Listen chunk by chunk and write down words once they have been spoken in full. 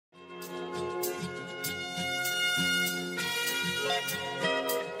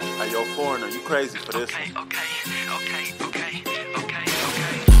Yo, foreigner, you crazy for this one.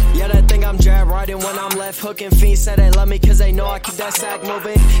 Yeah, that thing I'm jab riding when I'm left hooking. Fiends say they love me cause they know I keep that sack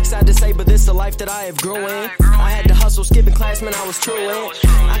moving. Sad to say, but this the life that I have grew in. I had to hustle, skipping class, man, I was true in.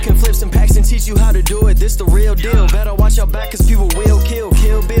 I can flip some packs and teach you how to do it. This the real deal. Better watch your back cause people will kill.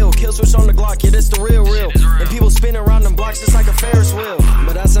 Kill Bill, kill switch on the Glock. Yeah, this the real. And people spin around them blocks just like a Ferris wheel.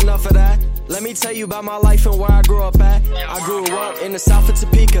 But that's enough of that. Let me tell you about my life and where I grew up at. I grew up in the south of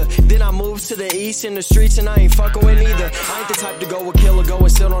Topeka. Then I moved to the east in the streets and I ain't fucking with neither. I ain't the type to go with kill or go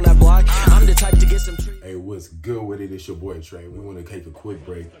and sit on that block. I'm the type to get some trees. Hey, what's good with it? It's your boy Trey. We want to take a quick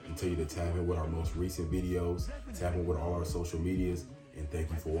break and tell you to tap in with our most recent videos, tap in with all our social medias, and thank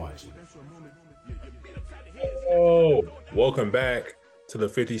you for watching. Oh, welcome back to the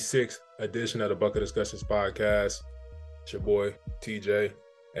 56th edition of the Bucket Discussions podcast. It's your boy TJ,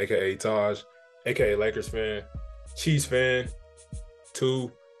 aka Taj, aka Lakers fan, Chiefs fan.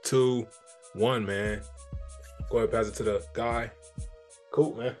 2-2-1, man. Go ahead, pass it to the guy.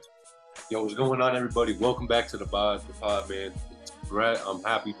 Cool, man. Yo, what's going on, everybody? Welcome back to the pod, man. Brett, I'm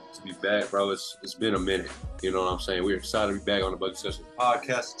happy to be back, bro. It's been a minute. You know what I'm saying? We're excited to be back on the Bucket Discussions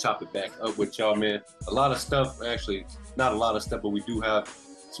podcast, to chop it back up with y'all, man. A lot of stuff, actually, not a lot of stuff, but we do have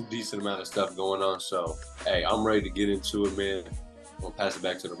some decent amount of stuff going on. So, hey, I'm ready to get into it, man. I'm going to pass it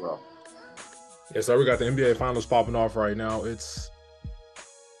back to the bro. Yeah, so we got the NBA Finals popping off right now. It's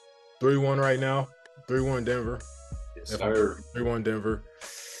 3-1 right now. 3-1 Denver. Yes, sir. 3-1 Denver.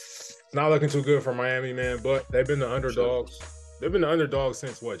 Not looking too good for Miami, man, but they've been the underdogs. They've been the underdogs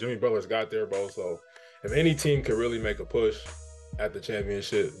since what? Jimmy Butler's got there, bro. So if any team could really make a push at the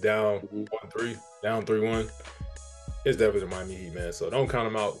championship down 1-3, down 3-1, it's definitely the Miami Heat, man. So don't count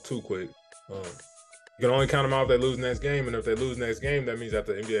them out too quick. You can only count them out if they lose next game, and if they lose next game, that means that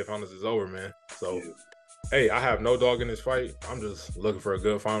the NBA Finals is over, man. So, hey, I have no dog in this fight. I'm just looking for a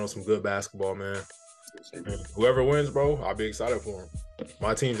good final, some good basketball, man. And whoever wins, bro, I'll be excited for him.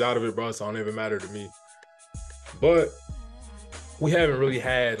 My team's out of it, bro, so it don't even matter to me. But we haven't really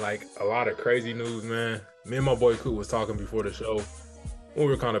had, like, a lot of crazy news, man. Me and my boy Coop was talking before the show when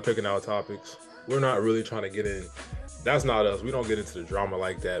we were kind of picking out topics. We're not really trying to get in. That's not us. We don't get into the drama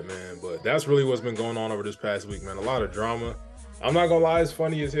like that, man. But that's really what's been going on over this past week, man. A lot of drama. I'm not going to lie, it's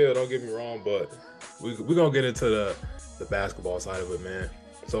funny as hell. Don't get me wrong, but we're going to get into the basketball side of it, man.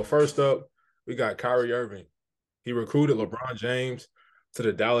 So first up, we got Kyrie Irving. He recruited LeBron James to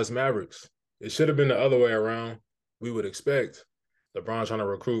the Dallas Mavericks. It should have been the other way around. We would expect LeBron trying to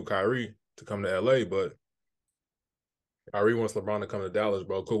recruit Kyrie to come to LA, but Kyrie wants LeBron to come to Dallas,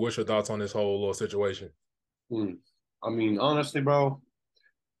 bro. Cool. What's your thoughts on this whole little situation? I mean, honestly, bro,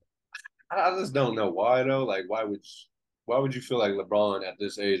 I just don't know why, though. Like, why would you feel like LeBron at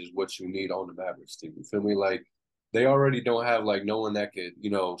this age is what you need on the Mavericks team? You feel me? Like, they already don't have, like, no one that could,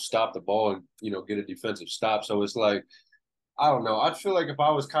 stop the ball and, get a defensive stop. So it's like, I don't know. I feel like if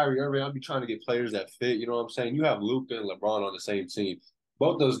I was Kyrie Irving, I'd be trying to get players that fit. You know what I'm saying? You have Luka and LeBron on the same team.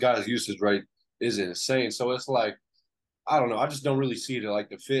 Both those guys' usage rate is insane. So it's like, I don't know. I just don't really see it like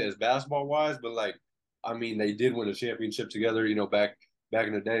the fit as basketball-wise. But, like, I mean, they did win a championship together, back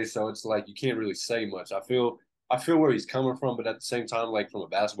in the day. So it's like you can't really say much. I feel where he's coming from. But at the same time, like, from a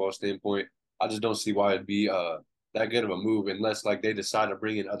basketball standpoint, I just don't see why it'd be that good of a move unless, like, they decide to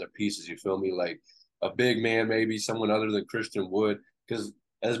bring in other pieces, you feel me? Like a big man, maybe someone other than Christian Wood. Because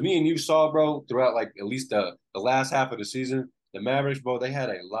as me and you saw, bro, throughout, like, at least the last half of the season, the Mavericks, bro, they had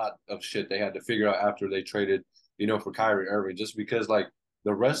a lot of shit they had to figure out after they traded, for Kyrie Irving, just because, like,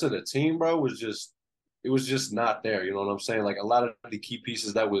 the rest of the team, bro, was just not there. You know what I'm saying? Like, a lot of the key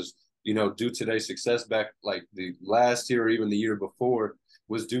pieces that was, due to their success back, like, the last year or even the year before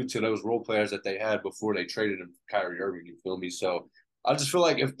was due to those role players that they had before they traded him for Kyrie Irving, you feel me? So I just feel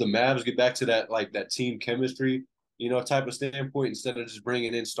like if the Mavs get back to that, like, that team chemistry, type of standpoint, instead of just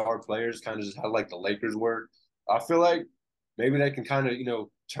bringing in star players, kind of just how, like, the Lakers were, I feel like maybe they can kind of,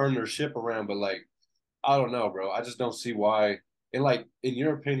 turn their ship around. But, like, I don't know, bro. I just don't see why. And, like, in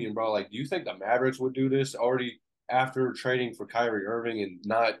your opinion, bro, like, do you think the Mavericks would do this already after trading for Kyrie Irving and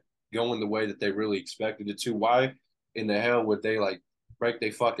not going the way that they really expected it to? Why in the hell would they, like, break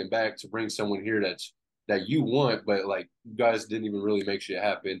their fucking back to bring someone here that you want, but, like, you guys didn't even really make shit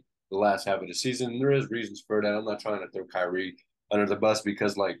happen the last half of the season? And there is reasons for that. I'm not trying to throw Kyrie under the bus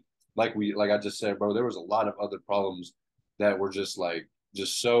because, like I just said, bro, there was a lot of other problems that were just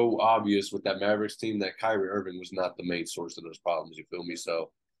so obvious with that Mavericks team that Kyrie Irving was not the main source of those problems, you feel me?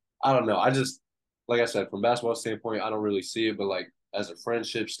 So I don't know. I just, like I said, from basketball standpoint, I don't really see it, but, like, as a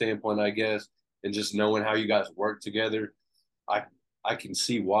friendship standpoint, I guess, and just knowing how you guys work together, I can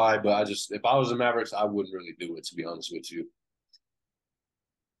see why, but if I was the Mavericks, I wouldn't really do it, to be honest with you.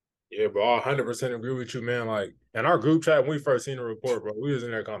 Yeah, bro, I 100% agree with you, man. Like, in our group chat, when we first seen the report, bro, we was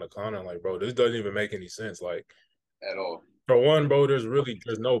in there kind of clowning, like, bro, this doesn't even make any sense. Like, at all. for one, bro, there's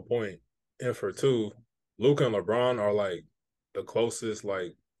no point. And for two, Luka and LeBron are like the closest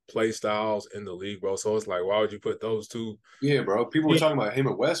like play styles in the league, bro. So it's like, why would you put those two Yeah, bro. People were talking about him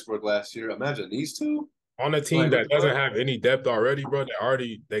and Westbrook last year. Imagine these two. on a team Like, what that the doesn't fuck? have any depth already, bro?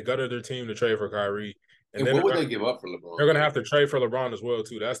 They gutted their team to trade for Kyrie, and And then what would they give up for they're LeBron? gonna Like, have to trade for LeBron as well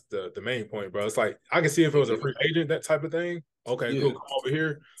too. That's the main point, bro. It's like I can see if it they was a give free up. agent, that type of thing. Okay, Yeah. cool, come over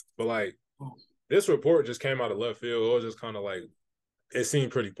here. But like this report just came out of left field. It was just kind of like it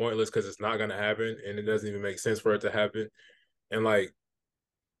seemed pretty pointless because it's not gonna happen, and it doesn't even make sense for it to happen. And like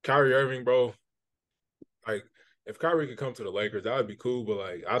Kyrie Irving, bro, like if Kyrie could come to the Lakers, that would be cool. But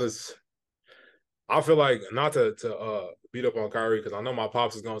like I feel like not to beat up on Kyrie because I know my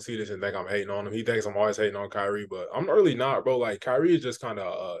pops is gonna see this and think I'm hating on him. He thinks I'm always hating on Kyrie, but I'm really not, bro. Like Kyrie is just kind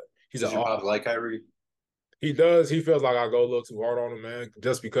of he's Does an your pops like Kyrie? he does. He feels like I go a little too hard on him, man,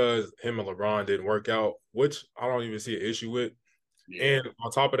 just because him and LeBron didn't work out, which I don't even see an issue with. Yeah. And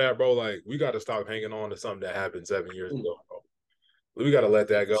on top of that, bro, like we got to stop hanging on to something that happened 7 years ago, bro. We got to let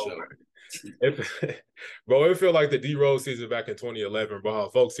Yeah, that for go. sure. Bro, it feel like the D Rose season back in 2011, bro. How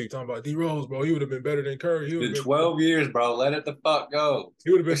folks keep talking about D Rose, bro. He would have been better than Curry. It's been 12 years, bro. Let it the fuck go.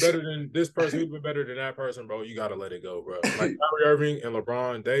 He would have been better than this person. He would have been better than that person, bro. You gotta let it go, bro. Like Kyrie Irving and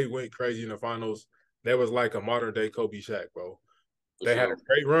LeBron, they went crazy in the finals. That was like a modern day Kobe Shaq, bro. For They had a sure.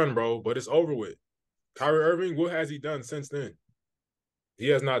 great run, bro, but it's over with. Kyrie Irving, what has he done since then? He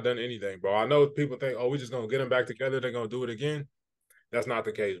has not done anything, bro. I know people think, oh, we're just gonna get him back together. They're gonna do it again. That's not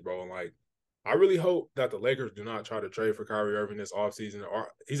the case, bro. And like, I really hope that the Lakers do not try to trade for Kyrie Irving this offseason. Or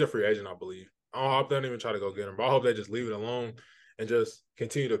he's a free agent, I believe. I hope they don't even try to go get him, but I hope they just leave it alone and just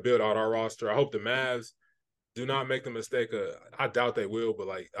continue to build out our roster. I hope the Mavs do not make the mistake of, I doubt they will, but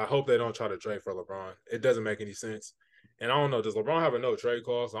like I hope they don't try to trade for LeBron. It doesn't make any sense. And I don't know, does LeBron have a no trade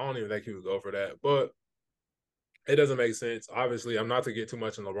clause? I don't even think he would go for that. But it doesn't make sense. Obviously, I'm not to get too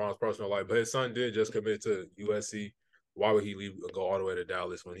much in LeBron's personal life, but his son did just commit to USC. Why would he leave go all the way to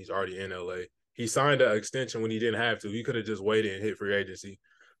Dallas when he's already in LA? He signed an extension when he didn't have to. He could have just waited and hit free agency.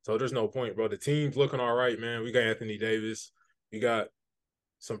 So there's no point, bro. The team's looking all right, man. We got Anthony Davis. We got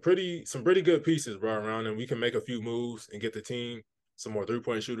some pretty good pieces, bro, around and we can make a few moves and get the team some more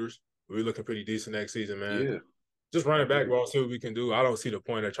 3-point shooters. We're looking pretty decent next season, man. Yeah. Just run it back, bro. See what we can do. I don't see the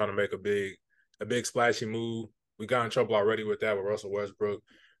point of trying to make a big splashy move. We got in trouble already with that with Russell Westbrook.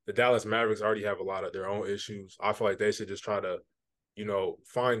 The Dallas Mavericks already have a lot of their own issues. I feel like they should just try to,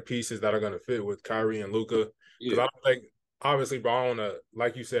 find pieces that are going to fit with Kyrie and Luka. Because Yeah. I don't think, obviously, bro, I don't want to,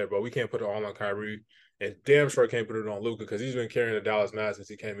 like you said, bro, we can't put it all on Kyrie. And damn sure can't put it on Luka because he's been carrying the Dallas Mavs since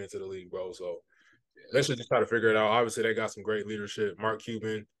he came into the league, bro. So they should just try to figure it out. Obviously, they got some great leadership. Mark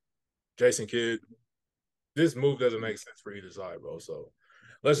Cuban, Jason Kidd. This move doesn't make sense for either side, bro. So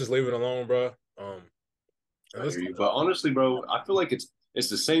let's just leave it alone, bro. And I let's hear you. But honestly, bro, I feel like it's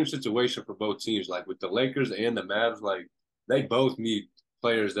the same situation for both teams. Like with the Lakers and the Mavs, like they both need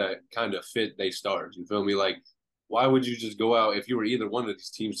players that kind of fit they stars. You feel me? Like, why would you just go out if you were either one of these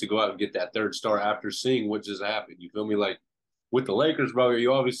teams to go out and get that third star after seeing what just happened? You feel me? Like with the Lakers, bro,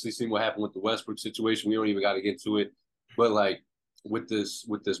 you obviously seen what happened with the Westbrook situation. We don't even got to get to it. But like with this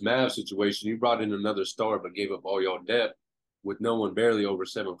Mavs situation, you brought in another star but gave up all your depth with no one barely over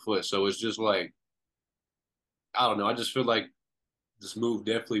 7 foot. So it's just like I don't know. I just feel like this move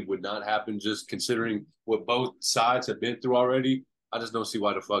definitely would not happen just considering what both sides have been through already. I just don't see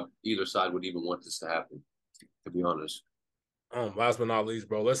why the fuck either side would even want this to happen, to be honest. last but not least,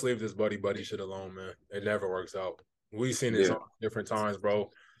 bro, let's leave this buddy shit alone, man. It never works out. We've seen it Yeah. so different times,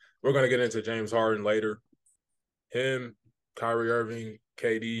 bro. We're gonna get into James Harden later. Him, Kyrie Irving,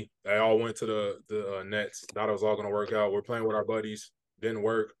 KD, they all went to the Nets. Thought it was all gonna work out. We're playing with our buddies. Didn't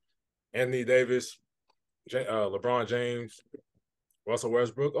work. Anthony Davis, LeBron James, Russell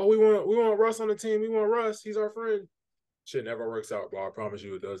Westbrook. Oh, we want Russ on the team. We want Russ. He's our friend. Shit never works out, bro. I promise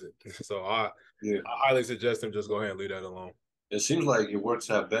you it doesn't. So Yeah. I highly suggest him just go ahead and leave that alone. It seems like it works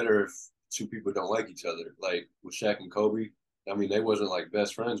out better if two people don't like each other. Like with Shaq and Kobe, I mean, they wasn't like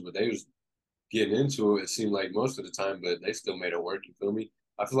best friends, but they was getting into it. It seemed like most of the time, but they still made it work. You feel me?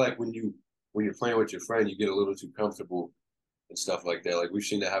 I feel like when you're playing with your friend, you get a little too comfortable and stuff like that. Like we've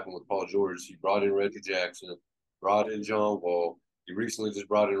seen that happen with Paul George. He brought in Reggie Jackson, brought in John Wall. He recently just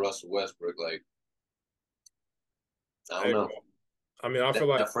brought in Russell Westbrook. Like I don't Hey, know bro. I mean, I feel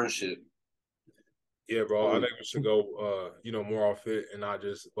like that friendship. yeah, bro. I think we should go, more off it and not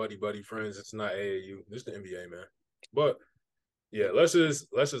just buddy friends. It's not AAU. It's the NBA, man. But Yeah, let's just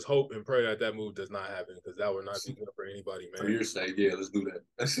hope and pray that that move does not happen because that would not be good for anybody, For man. your sake, yeah, let's do that.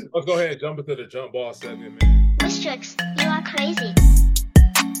 Let's go ahead and jump into the jump ball segment, man. Mistrix, you are crazy.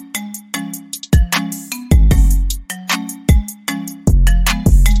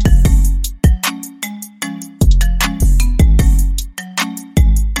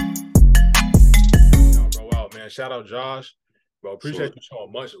 Bro, wow, man. Shout out Josh. Bro, appreciate you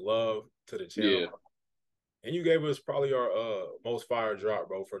showing much love to the channel. Yeah. Bro. And you gave us probably our most fire drop,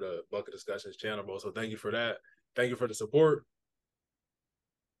 bro, for the Bucket Discussions channel, bro. So thank you for that. Thank you for the support.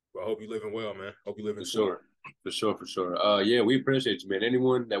 Bro, I hope you living well, man. Hope you living For sure. Yeah, we appreciate you, man.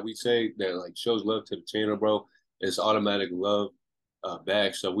 Anyone that we say that like shows love to the channel, bro, it's automatic love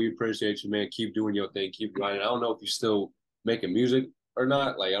back. So we appreciate you, man. Keep doing your thing. Keep grinding. I don't know if you're still making music or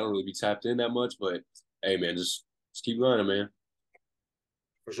not. Like I don't really be tapped in that much, but hey, man, just keep grinding, man.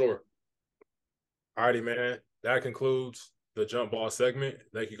 For sure. Alrighty, man. That concludes the jump ball segment.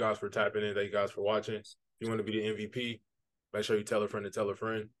 Thank you guys for tapping in. Thank you guys for watching. If you want to be the MVP, make sure you tell a friend to tell a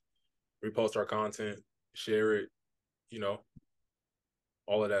friend. Repost our content, share it, you know,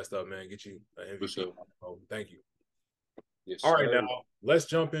 all of that stuff, man. Get you an MVP. Sure. Oh, thank you. Yes, all right, sir. now let's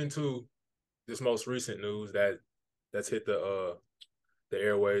jump into this most recent news that's hit the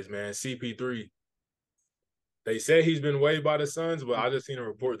airwaves, man. CP3. They say he's been waived by the Suns, but I just seen a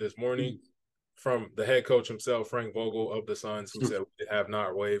report this morning from the head coach himself, Frank Vogel of the Suns, who said they have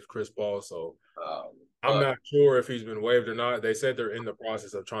not waived Chris Paul. So I'm not sure if he's been waived or not. They said they're in the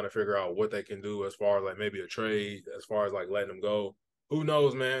process of trying to figure out what they can do as far as like maybe a trade, as far as like letting him go. Who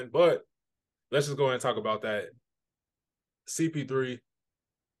knows, man? But let's just go ahead and talk about that. CP3,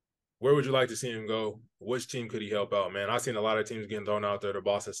 where would you like to see him go? Which team could he help out, man? I've seen a lot of teams getting thrown out there, the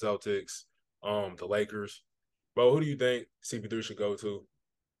Boston Celtics, the Lakers. Bro, who do you think CP3 should go to?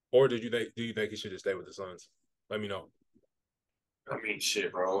 Or do you think he should just stay with the Suns? Let me know. I mean,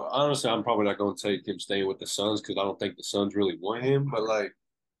 shit, bro. Honestly, I'm probably not going to take him staying with the Suns because I don't think the Suns really want him. But like,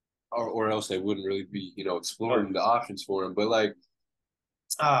 or else they wouldn't really be, exploring the options for him. But like,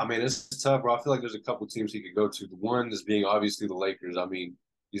 man, it's tough, bro. I feel like there's a couple teams he could go to. The one is being obviously the Lakers. I mean,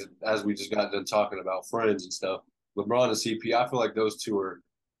 as we just got done talking about friends and stuff, LeBron and CP. I feel like those two are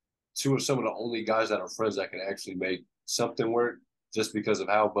some of the only guys that are friends that can actually make something work, just because of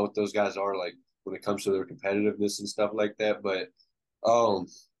how both those guys are, like when it comes to their competitiveness and stuff like that. But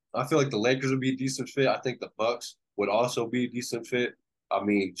I feel like the Lakers would be a decent fit. I think the Bucks would also be a decent fit. I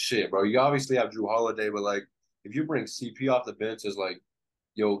mean, shit, bro. You obviously have Drew Holiday, but like if you bring CP off the bench as like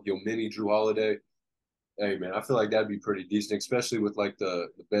yo mini Drew Holiday, hey man, I feel like that'd be pretty decent, especially with like the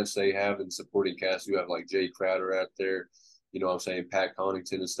bench they have and supporting cast. You have like Jay Crowder out there, you know what I'm saying, Pat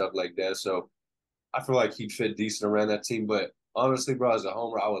Connaughton and stuff like that. So I feel like he'd fit decent around that team. But honestly, bro, as a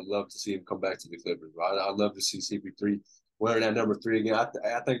homer, I would love to see him come back to the Clippers, bro. I'd love to see CP3 wearing that number 3 again. I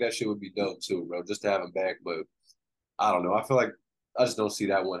think that shit would be dope too, bro, just to have him back. But I don't know. I feel like I just don't see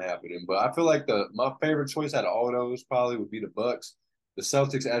that one happening. But I feel like my favorite choice out of all those probably would be the Bucks. The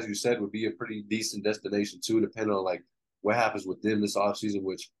Celtics, as you said, would be a pretty decent destination too, depending on like what happens with them this offseason,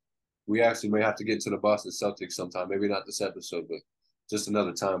 which we actually may have to get to the Boston Celtics sometime. Maybe not this episode, but just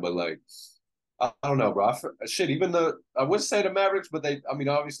another time. But like, I don't know, bro. Even I would say the Mavericks, but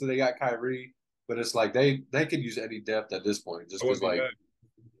obviously they got Kyrie, but it's like they could use any depth at this point, just because like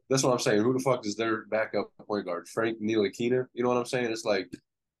that's what I'm saying. Who the fuck is their backup point guard? Frank Ntilikina? You know what I'm saying? It's like,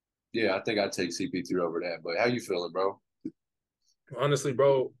 yeah, I think I'd take CP3 over that. But how you feeling, bro? Honestly,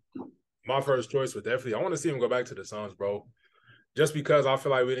 bro, my first choice would definitely, I want to see him go back to the Suns, bro. Just because I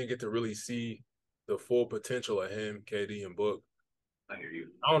feel like we didn't get to really see the full potential of him, KD, and Book. I hear you.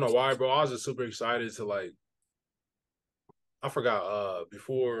 I don't know why, bro. I was just super excited to like, I forgot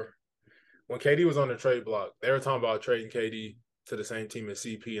before when KD was on the trade block, they were talking about trading KD to the same team as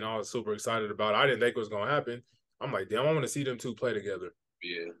CP, and I was super excited about it. I didn't think it was going to happen. I'm like, damn, I want to see them two play together.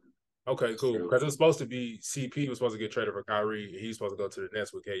 Yeah. Okay, cool. Because it's supposed to be CP was supposed to get traded for Kyrie, and he's supposed to go to the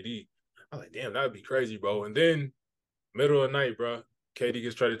Nets with KD. I'm like, damn, that would be crazy, bro. And then middle of the night, bro, KD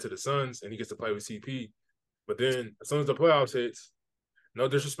gets traded to the Suns, and he gets to play with CP. But then as soon as the playoffs hits, no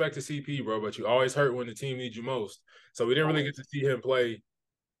disrespect to CP, bro, but you always hurt when the team needs you most. So we didn't really get to see him play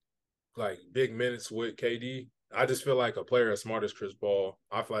like big minutes with KD. I just feel like a player as smart as Chris Paul,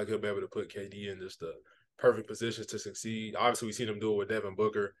 I feel like he'll be able to put KD in just the perfect positions to succeed. Obviously, we seen him do it with Devin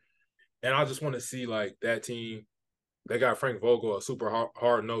Booker. And I just want to see like that team. They got Frank Vogel, a super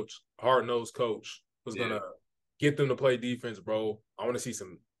hard-nosed coach who's gonna get them to play defense, bro. I want to see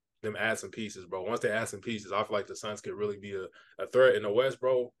them add some pieces, bro. Once they add some pieces, I feel like the Suns could really be a threat in the West,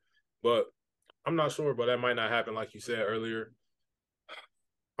 bro. But I'm not sure, but that might not happen, like you said earlier.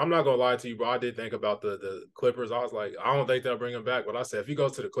 I'm not gonna lie to you, bro. I did think about the Clippers. I was like, I don't think they'll bring him back. But I said if he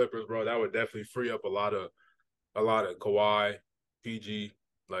goes to the Clippers, bro, that would definitely free up a lot of Kawhi, PG.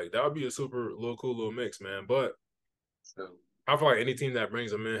 Like that would be a super little cool little mix, man. But So, I feel like any team that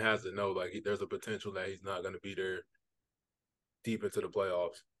brings him in has to know like there's a potential that he's not gonna be there deep into the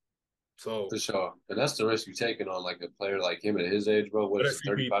playoffs. So for sure. And that's the risk you're taking on like a player like him at his age, bro. What but is it's it,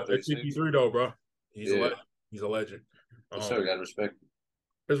 35, It's 36? CP3 though, bro. He's a Yeah, legend. He's a legend. for sure. Um, You got to respect him.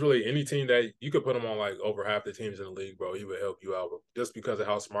 there's really any team that you could put him on like over half the teams in the league, bro. He would help you out, bro, just because of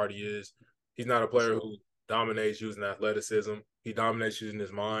how smart he is. He's not a For player sure. who dominates using athleticism. He dominates using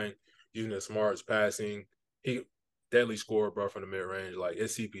his mind, using his smarts, passing. He deadly scorer, bro, from the mid range. Like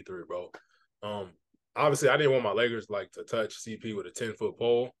it's CP3, bro. Um, obviously, I didn't want my Lakers like to touch CP with a 10-foot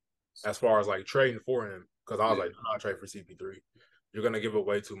pole, as far as like trading for him, because I was Yeah. like, do not trade for CP3. You're gonna give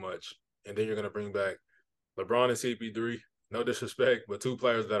away too much, and then you're gonna bring back LeBron and CP3. No disrespect, but two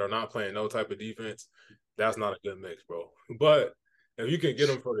players that are not playing no type of defense, that's not a good mix, bro. But if you can get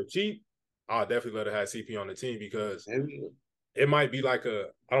them for the cheap, I'll definitely let it have CP on the team because Maybe. it might be like I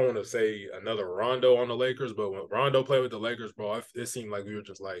don't want to say another Rondo on the Lakers, but when Rondo played with the Lakers, bro, it seemed like we were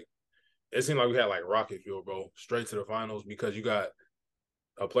just like, it seemed like we had like rocket fuel, bro, straight to the finals because you got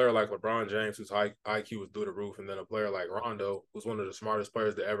a player like LeBron James, whose IQ was through the roof, and then a player like Rondo, who's one of the smartest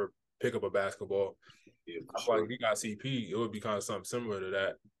players to ever pick up a basketball. Yeah, for I feel like sure. if he got CP, it would be kind of something similar to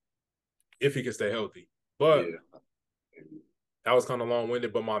that if he can stay healthy. But Yeah. that was kind of long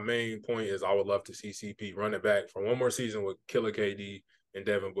winded. But my main point is I would love to see CP run it back for one more season with Killer KD and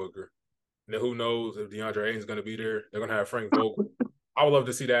Devin Booker. And then who knows if DeAndre Ayton's going to be there? They're going to have Frank Vogel. I would love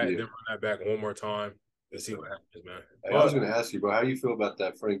to see that and Yeah. then run that back one more time For and see what sure. happens, man. Hey, I was But going to ask you, bro, how you feel about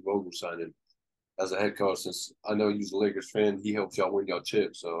that Frank Vogel signing as a head coach? Since I know you're a Lakers fan, he helped y'all win y'all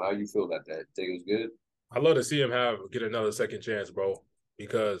chip. So how you feel about that? Think it was good? I'd love to see him get another second chance, bro,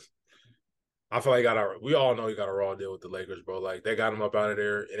 because I feel like we all know he got a raw deal with the Lakers, bro. Like they got him up out of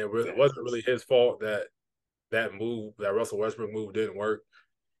there, and it Yeah, wasn't really his fault that move, that Russell Westbrook move didn't work.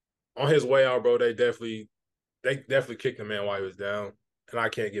 On his way out, bro, they definitely kicked the man while he was down. And I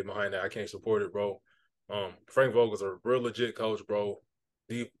can't get behind that. I can't support it, bro. Frank Vogel's a real legit coach, bro.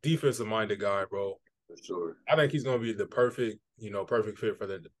 Defensive minded guy, bro. for sure. I think he's gonna be the perfect fit for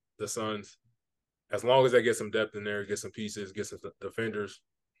the Suns. As long as they get some depth in there, get some pieces, get some defenders.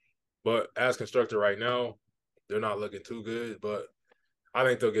 But as constructed right now, they're not looking too good. But I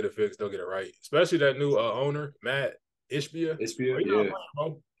think they'll get it fixed. They'll get it right. Especially that new owner, Matt Ishbia. Ishbia, He's not yeah. playing,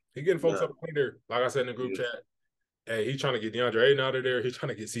 bro. He getting folks Nah, up in there. Like I said in the group yeah, chat, hey, he's trying to get DeAndre Ayton out of there. He's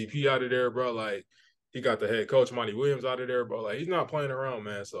trying to get CP out of there, bro. Like he got the head coach Monty Williams out of there, bro. Like he's not playing around,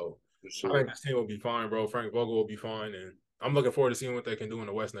 man. So for I think sure. this team will be fine, bro. Frank Vogel will be fine, and I'm looking forward to seeing what they can do in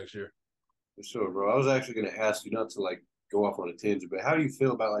the West next year. For sure, bro. I was actually going to ask you not to like go off on a tangent, but how do you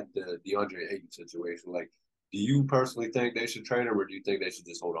feel about like the DeAndre Ayton situation? Like, do you personally think they should trade him, or do you think they should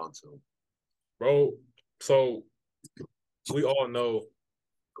just hold on to him? Bro, so we all know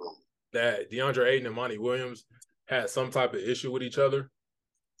that DeAndre Ayton and Monty Williams had some type of issue with each other,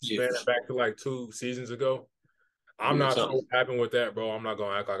 Yeah, spanning back to like 2 seasons ago. I'm yeah, not sure something. what happened with that, bro. I'm not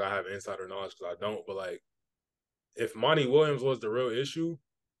gonna act like I have insider knowledge because I don't. But like, if Monty Williams was the real issue,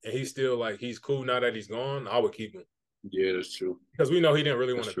 and he's still like he's cool now that he's gone, I would keep him Yeah, that's true. because we know he didn't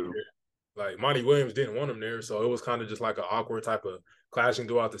really want That's to be true. there. Like Monty Williams didn't want him there, so it was kind of just like an awkward type of clashing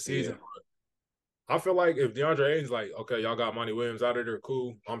throughout the Yeah, season. I feel like if DeAndre Ayton's like, okay, y'all got Monty Williams out of there,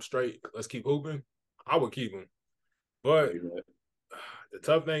 cool, I'm straight. Let's keep hooping. I would keep him. But you're right. the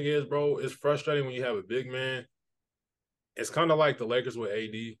tough thing is, bro, it's frustrating when you have a big man. It's kind of like the Lakers with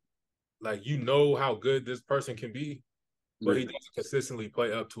AD. Like you know how good this person can be, but he Yeah, doesn't consistently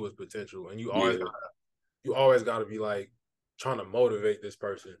play up to his potential. And yeah, you always got to be like trying to motivate this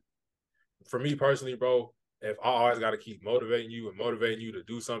person. For me personally, bro, if I always got to keep motivating you and motivating you to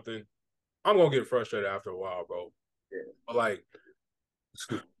do something, I'm gonna get frustrated after a while, bro. yeah. But like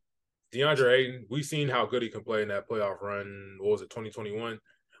DeAndre Ayton, we seen how good he can play in that playoff run. What was it, 2021?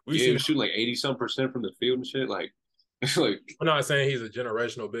 We Yeah, he seen. was shooting like 80-some% from the field and shit. Like, like I'm not saying he's a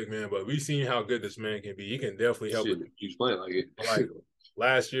generational big man, but we seen how good this man can be. He can definitely help. shit, he was playing like it. Like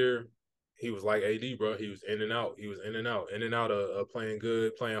last year, he was like AD, bro. He was in and out. He was in and out of playing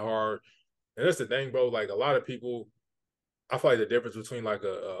good, playing hard. And that's the thing, bro. Like a lot of people, I feel like the difference between like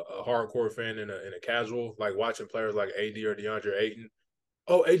a hardcore fan and a casual, like watching players like AD or DeAndre Ayton.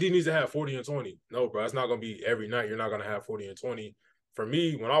 Oh, AD needs to have 40 and 20. No, bro, it's not gonna be every night. You're not gonna have 40 and 20. For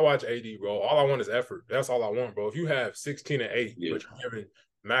me, when I watch AD, bro, all I want is effort. That's all I want, bro. If you have 16 and 8, Yeah, but you're giving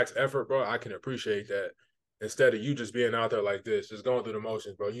max effort, bro, I can appreciate that. Instead of you just being out there like this, just going through the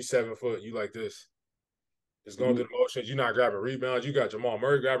motions, bro. You 7 foot, you like this. Just going through the motions. You're not grabbing rebounds. You got Jamal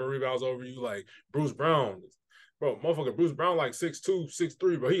Murray grabbing rebounds over you. Like Bruce Brown. Bro, motherfucker, Bruce Brown like 6'2",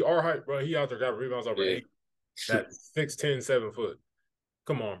 6'3", bro. He our height, bro. He out there grabbing rebounds over 8. That 6'10", 7 foot.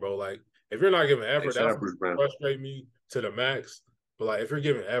 Come on, bro. Like, if you're not giving effort, that's what frustrate me to the max. But, like, if you're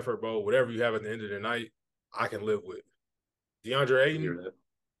giving effort, bro, whatever you have at the end of the night, I can live with. DeAndre Ayton,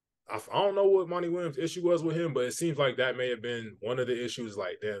 I don't know what Monty Williams' issue was with him, but it seems like that may have been one of the issues.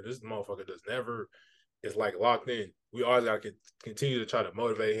 Like, damn, this motherfucker does never is, like, locked in. We always got to continue to try to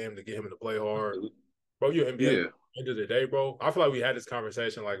motivate him to get him to play hard. Bro, you're NBA. At the end of the day, bro, I feel like we had this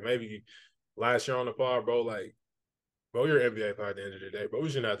conversation, like, maybe last year on the pod, bro, like, bro, you're an NBA player at the end of the day, bro. We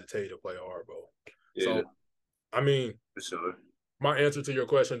shouldn't have to tell you to play hard, bro. Yeah. So, I mean, for sure. My answer to your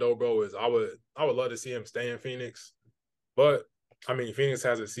question, though, bro, is I would love to see him stay in Phoenix. But, I mean, Phoenix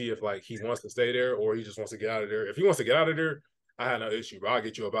has to see if, like, he wants to stay there or he just wants to get out of there. If he wants to get out of there, I have no issue, bro. I'll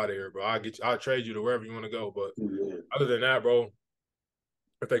get you up out of here, bro. I'll trade you to wherever you want to go. But other than that, bro,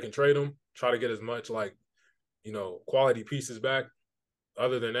 if they can trade him, try to get as much, like, you know, quality pieces back.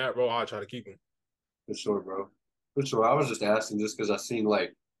 Other than that, bro, I'll try to keep him. For sure, bro. For sure. I was just asking just because I seen,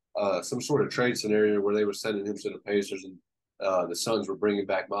 like, some sort of trade scenario where they were sending him to the Pacers and the Suns were bringing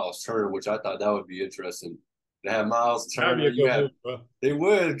back Miles Turner, which I thought that would be interesting. To have Miles Turner, they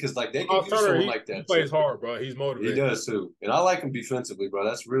would, because, like, they could use someone like that. He plays hard, bro. He's motivated. He does too, and I like him defensively, bro.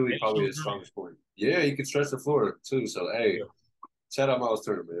 That's really probably his strongest point. Yeah, he can stretch the floor too. So, hey, shout out Miles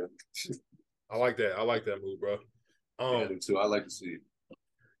Turner, man. I like that. I like that move, bro. Yeah, I do too. I like to see it.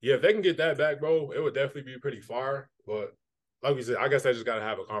 Yeah, if they can get that back, bro, it would definitely be pretty fire. But like we said, I guess they just gotta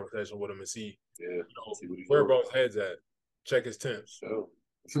have a conversation with him and see, where bro's head's at. Check his temps. So,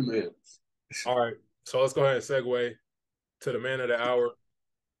 man. All right. So let's go ahead and segue to the man of the hour,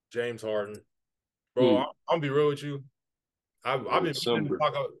 James Harden. Bro, I'll be real with you. I've been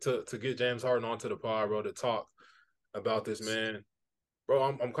to get James Harden onto the pod, bro, to talk about this man. Bro,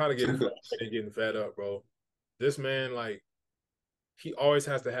 I'm kind of getting fed up, bro. This man, like, he always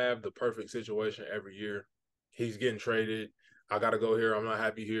has to have the perfect situation every year. He's getting traded. I got to go here. I'm not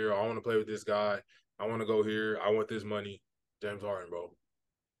happy here. I want to play with this guy. I want to go here. I want this money. James Harden, bro.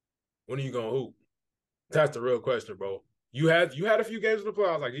 When are you going to hoop? That's the real question, bro. You had a few games in the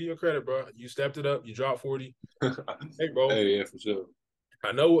playoffs. Like, give you credit, bro. You stepped it up. You dropped 40. Hey, bro. Hey, yeah, for sure.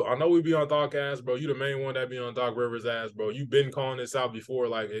 I know we be on Doc ass, bro. You the main one that be on Doc Rivers ass, bro. You been calling this out before,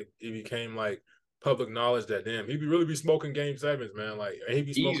 like it became like public knowledge that damn he really be smoking game sevens, man. Like he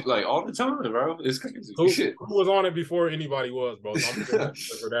be smoking like all the time, bro. It's crazy. Who was on it before anybody was, bro? So I'm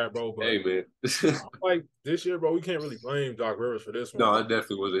for that, bro. But, hey, man. like this year, bro, we can't really blame Doc Rivers for this one. No, it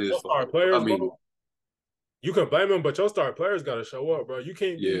definitely wasn't his fault. Players, bro, you can blame him, but your star players got to show up, bro. You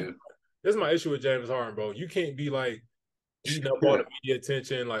can't be. Yeah. This is my issue with James Harden, bro. You can't be like eating up all the media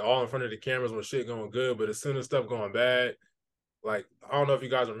attention, like all in front of the cameras when shit going good, but as soon as stuff going bad, like I don't know if you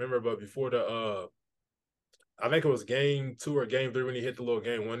guys remember, but before the I think it was game 2 or game 3 when he hit the little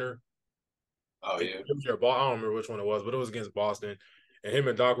game winner. Oh yeah. It was your ball. I don't remember which one it was, but it was against Boston. And him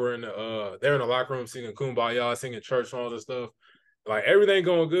and Doc were in they're in the locker room singing Kumbaya, singing church songs and stuff. Like everything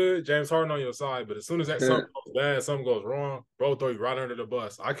going good, James Harden on your side, but as soon as that something goes bad, something goes wrong, bro, throw you right under the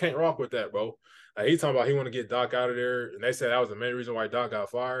bus. I can't rock with that, bro. Like, he talking about he want to get Doc out of there, and they said that was the main reason why Doc got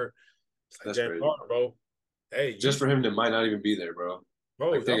fired. Like, that's James Harden, bro. Hey, just for him that might not even be there, bro.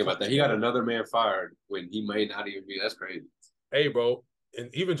 Like, think about that. He got another man fired when he may not even be. That's crazy. Hey, bro. And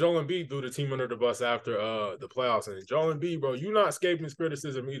even Joel Embiid threw the team under the bus after the playoffs. And Joel Embiid, bro, you not escaping his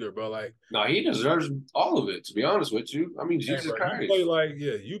criticism either, bro. Like, no, he deserves all of it. To be honest with you, I mean, Jesus bro, Christ,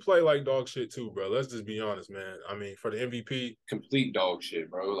 you play like dog shit too, bro. Let's just be honest, man. I mean, for the MVP, complete dog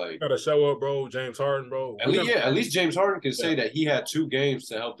shit, bro. Like, gotta show up, bro. James Harden, bro. At least James Harden can say that he had 2 games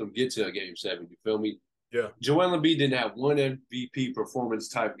to help them get to a game 7. You feel me? Yeah. Joel Embiid didn't have one MVP performance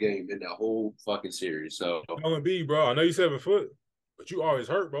type game in that whole fucking series. So Joel Embiid, bro, I know you 7 foot, but you always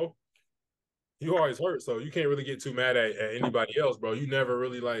hurt, bro. You always hurt, so you can't really get too mad at anybody else, bro. You never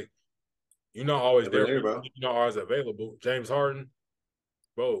really you're not always there, bro. You're not always available. James Harden,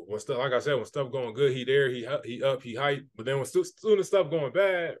 bro, when stuff, like I said, when stuff going good, he there, he up, he hype. But then when soon as stuff going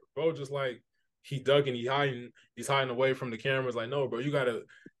bad, bro, just like he ducking, he's hiding away from the cameras. Like, no, bro, you gotta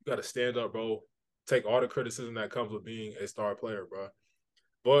stand up, bro. Take all the criticism that comes with being a star player, bro.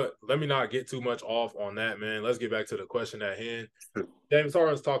 But let me not get too much off on that, man. Let's get back to the question at hand. James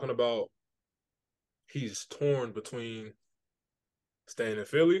Harden's talking about he's torn between staying in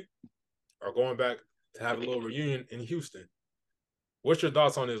Philly or going back to have a little reunion in Houston. What's your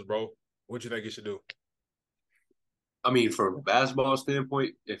thoughts on this, bro? What you think he should do? I mean, from a basketball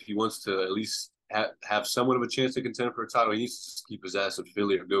standpoint, if he wants to at least have somewhat of a chance to contend for a title, he needs to keep his ass in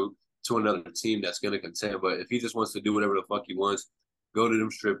Philly or go to another team that's gonna contend. But if he just wants to do whatever the fuck he wants, go to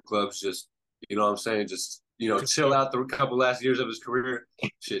them strip clubs, just you know what I'm saying, just chill out the couple last years of his career.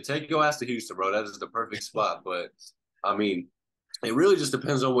 Shit, take your ass to Houston, bro. That is the perfect spot. But I mean, it really just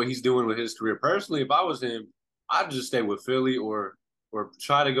depends on what he's doing with his career. Personally, if I was him, I'd just stay with Philly or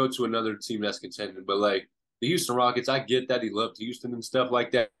try to go to another team that's contending. But like the Houston Rockets, I get that he loved Houston and stuff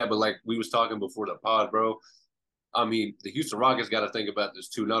like that. But like we was talking before the pod, bro, I mean, the Houston Rockets got to think about this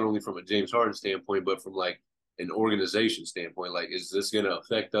too, not only from a James Harden standpoint, but from like an organization standpoint. Like, is this going to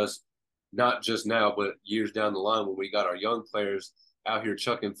affect us not just now, but years down the line when we got our young players out here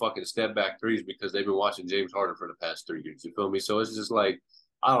chucking fucking step back threes because they've been watching James Harden for the past 3 years? You feel me? So it's just like,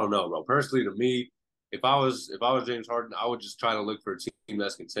 I don't know, bro. Personally, to me, if I was James Harden, I would just try to look for a team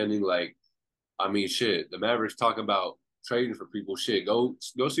that's contending. Like, I mean, shit, the Mavericks talking about trading for people. Shit, go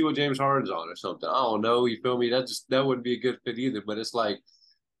see what James Harden's on or something. I don't know. You feel me? That wouldn't be a good fit either. But it's like,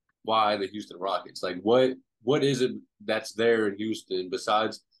 why the Houston Rockets? Like, what is it that's there in Houston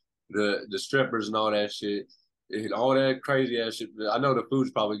besides the strippers and all that shit and all that crazy ass shit? I know the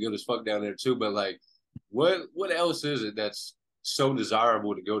food's probably good as fuck down there too, but like, what else is it that's so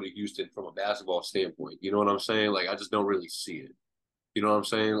desirable to go to Houston from a basketball standpoint? You know what I'm saying? Like, I just don't really see it. You know what I'm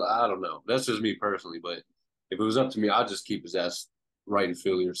saying? I don't know. That's just me personally, but if it was up to me, I'd just keep his ass right in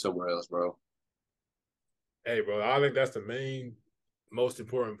Philly or somewhere else, bro. Hey, bro, I think that's the main, most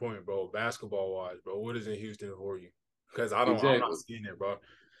important point, bro. Basketball wise, bro. What is in Houston for you? Because I'm not seeing it, bro.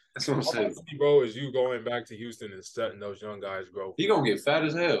 That's what I'm saying, bro. Is you going back to Houston and setting those young guys grow? He gonna get fat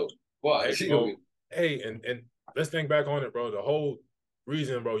as hell. Why? Hey, and let's think back on it, bro. The whole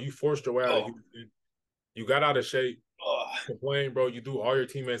reason, bro, you forced your way out of Houston. You got out of shape. Complain, bro. You threw all your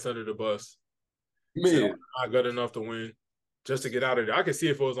teammates under the bus. Man, not good enough to win, just to get out of there. I could see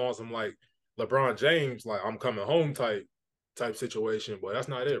if it was on some like LeBron James, like I'm coming home type situation, but that's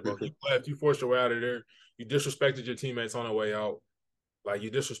not it, bro. You left, you forced your way out of there. You disrespected your teammates on the way out. Like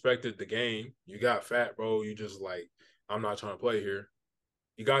you disrespected the game. You got fat, bro. You just like, I'm not trying to play here.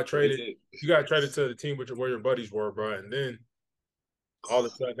 You got traded. You got traded to the team where your buddies were, bro. And then all of a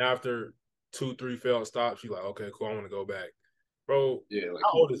sudden, after 2-3 failed stops, you like, okay, cool, I want to go back. Bro, yeah, like,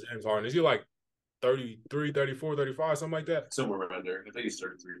 how old is James Harden? Is he like 33, 34, 35, something like that? Somewhere around there. I think he's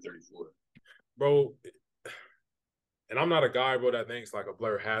 33 or 34. Bro, and I'm not a guy, bro, that thinks like a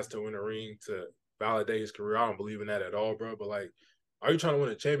player has to win a ring to validate his career. I don't believe in that at all, bro. But like, are you trying to win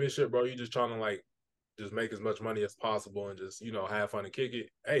a championship, bro? You just trying to like just make as much money as possible and just, have fun and kick it.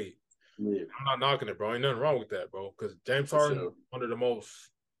 Hey, yeah. I'm not knocking it, bro. Ain't nothing wrong with that, bro. Because James Harden, one of the most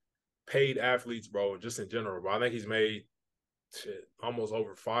paid athletes, bro, just in general, bro. I think he's made almost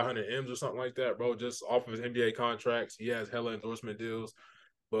over 500 M's or something like that, bro, just off of his NBA contracts. He has hella endorsement deals.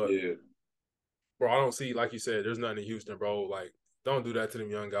 But, bro, I don't see, like you said, there's nothing in Houston, bro. Like, don't do that to them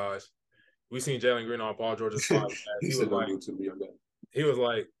young guys. We seen Jalen Green on Paul George's podcast. He was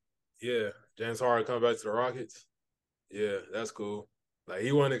like, yeah, James Harden come back to the Rockets. Yeah, that's cool. Like,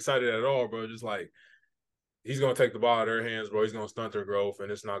 he wasn't excited at all, bro. Just like, he's going to take the ball out of their hands, bro. He's going to stunt their growth,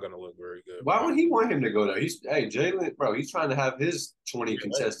 and it's not going to look very good. Why would he want him to go there? Jalen, bro, he's trying to have his 20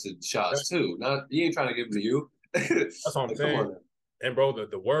 contested shots, too. He ain't trying to give them to you. That's what I'm saying. And, bro,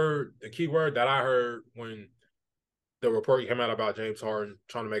 the key word that I heard when the report came out about James Harden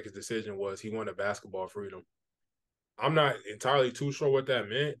trying to make his decision was he wanted basketball freedom. I'm not entirely too sure what that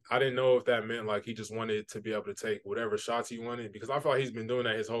meant. I didn't know if that meant like he just wanted to be able to take whatever shots he wanted, because I feel like he's been doing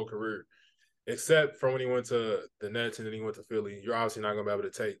that his whole career, except for when he went to the Nets and then he went to Philly. You're obviously not going to be able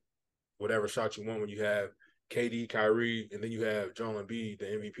to take whatever shot you want when you have KD, Kyrie, and then you have Joel Embiid, the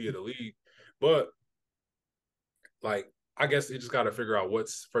MVP of the league. But, like, I guess you just got to figure out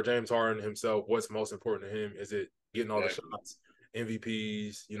what's, for James Harden himself, what's most important to him. Is it getting all the shots,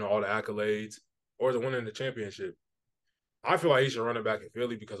 MVPs, all the accolades, or is it winning the championship? I feel like he should run it back in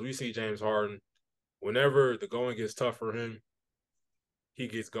Philly, because we see James Harden, whenever the going gets tough for him, he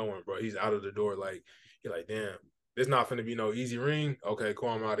gets going, bro. He's out of the door. Like, you're like, damn, there's not going to be no easy ring. Okay, cool,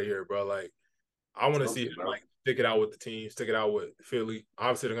 I'm out of here, bro. Like, I want to see him, like, stick it out with the team, stick it out with Philly.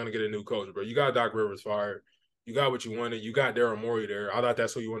 Obviously, they're going to get a new coach, bro. You got Doc Rivers fired. You got what you wanted. You got Daryl Morey there. I thought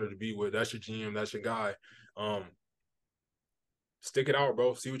that's who you wanted to be with. That's your GM. That's your guy. Stick it out,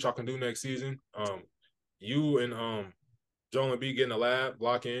 bro. See what y'all can do next season. You and Joel Embiid get in the lab,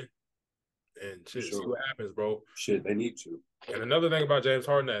 block in, and shit, see what happens, bro. Shit, they need to. And another thing about James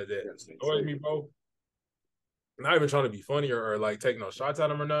Harden that annoys me, bro, not even trying to be funny or like take no shots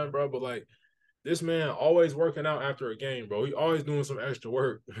at him or nothing, bro, but like, this man always working out after a game, bro. He always doing some extra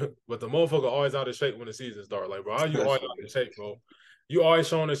work, but the motherfucker always out of shape when the season starts. Like, bro, how you always out of shape, bro? You always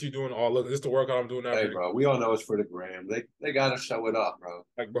showing us you doing all. Look, this is the workout I'm doing after. Hey, bro, we all know it's for the gram. They gotta show it off, bro.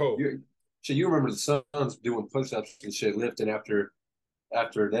 Like, bro, You remember the Suns doing push-ups and shit, lifting after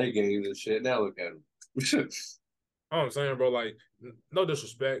their games and shit. Now look at them. I'm saying, bro, like, no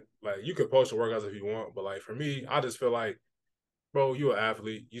disrespect. Like, you could post your workouts if you want, but, like, for me, I just feel like, bro, you an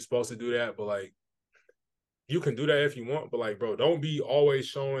athlete. You supposed to do that, but, like, you can do that if you want, but, like, bro, don't be always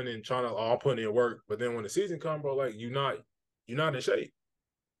showing and trying to, I'm putting in work. But then when the season comes, bro, like, you're not in shape.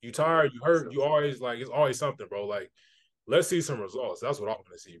 You tired, you hurt, you always, like, it's always something, bro. Like, let's see some results. That's what I want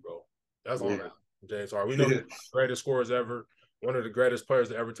to see, bro. That's all that. James Harden. We know he's one of the greatest scorers ever, one of the greatest players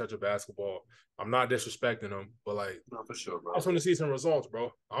to ever touch a basketball. I'm not disrespecting him, but, like, no, for sure, bro. I just want to see some results,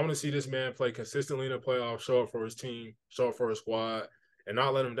 bro. I want to see this man play consistently in the playoffs, show up for his team, show up for his squad, and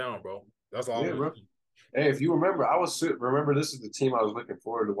not let him down, bro. That's all. Yeah, bro. Hey, if you remember, remember this is the team I was looking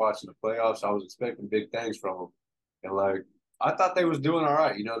forward to watching the playoffs. I was expecting big things from them, and, like, I thought they was doing all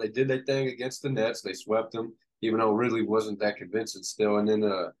right. You know, they did their thing against the Nets. They swept them, even though Ridley wasn't that convincing still. And then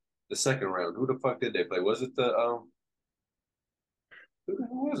the second round, who the fuck did they play? Was it the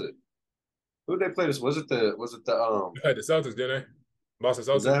who was it? Who did they play this? Was it the the Celtics, didn't they? Boston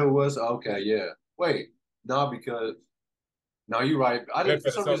Celtics. Is that who it was? Okay, yeah. Wait, no, you're right.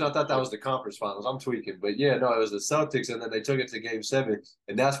 For some reason I thought that was the conference finals. I'm tweaking, but yeah, no, it was the Celtics, and then they took it to Game 7,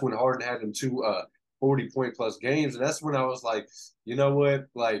 and that's when Harden had them 2 40-point plus games, and that's when I was like, you know what,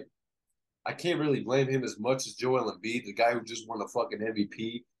 like, I can't really blame him as much as Joel Embiid, the guy who just won the fucking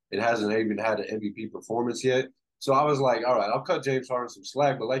MVP and hasn't even had an MVP performance yet. So I was like, all right, I'll cut James Harden some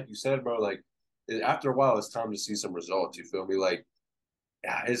slack, but like you said, bro, like, after a while, it's time to see some results. You feel me? Like,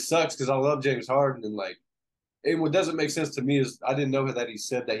 yeah, it sucks because I love James Harden, and, like, and what doesn't make sense to me is I didn't know that he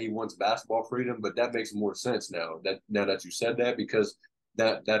said that he wants basketball freedom, but that makes more sense now that you said that, because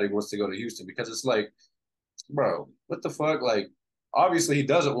that he wants to go to Houston, because it's like, bro, what the fuck? Like, obviously he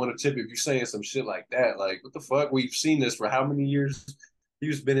doesn't want to tip if you're saying some shit like that. Like, what the fuck? We've seen this for how many years?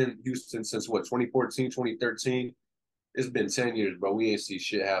 He's been in Houston since what, 2014, 2013? It's been 10 years, bro. We ain't see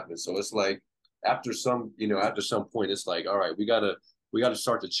shit happen. So it's like, after some point, it's like, all right, we gotta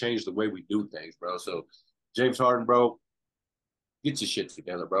start to change the way we do things, bro. So James Harden, bro, get your shit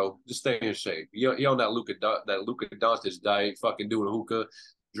together, bro. Just stay in shape. You on that Luka Doncic diet, fucking doing hookah,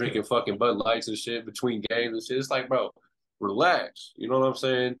 drinking fucking Bud Lights and shit between games and shit. It's like, bro, relax. You know what I'm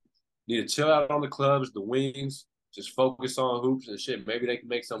saying? Need to chill out on the clubs, the wings, just focus on hoops and shit. Maybe they can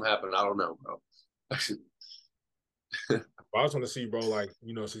make something happen. I don't know, bro. I just want to see, bro, like,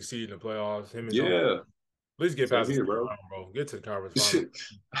 you know, succeed in the playoffs. Him and yeah. John, at least get past here, bro. Get to the conference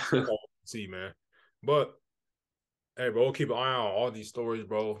finals. See, man. But hey, bro, we'll keep an eye on all these stories,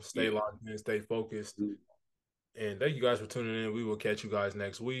 bro. Stay locked in, stay focused. And thank you guys for tuning in. We will catch you guys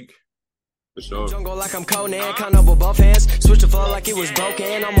next week. For sure. Jungle like I'm Conan, kind of with both hands. Switch the flow like it was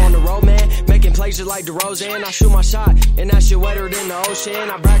broken. I'm on the road, man. Making plays just like DeRozan. I shoot my shot, and that shit wetter than the ocean.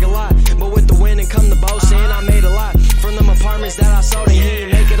 I brag a lot, but with the wind and come the boast in. I made a lot from them apartments that I sold, and he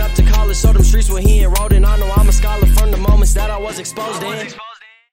didn't make it up to college. So them streets where he enrolled in. I know I'm a scholar from the moments that I was exposed in.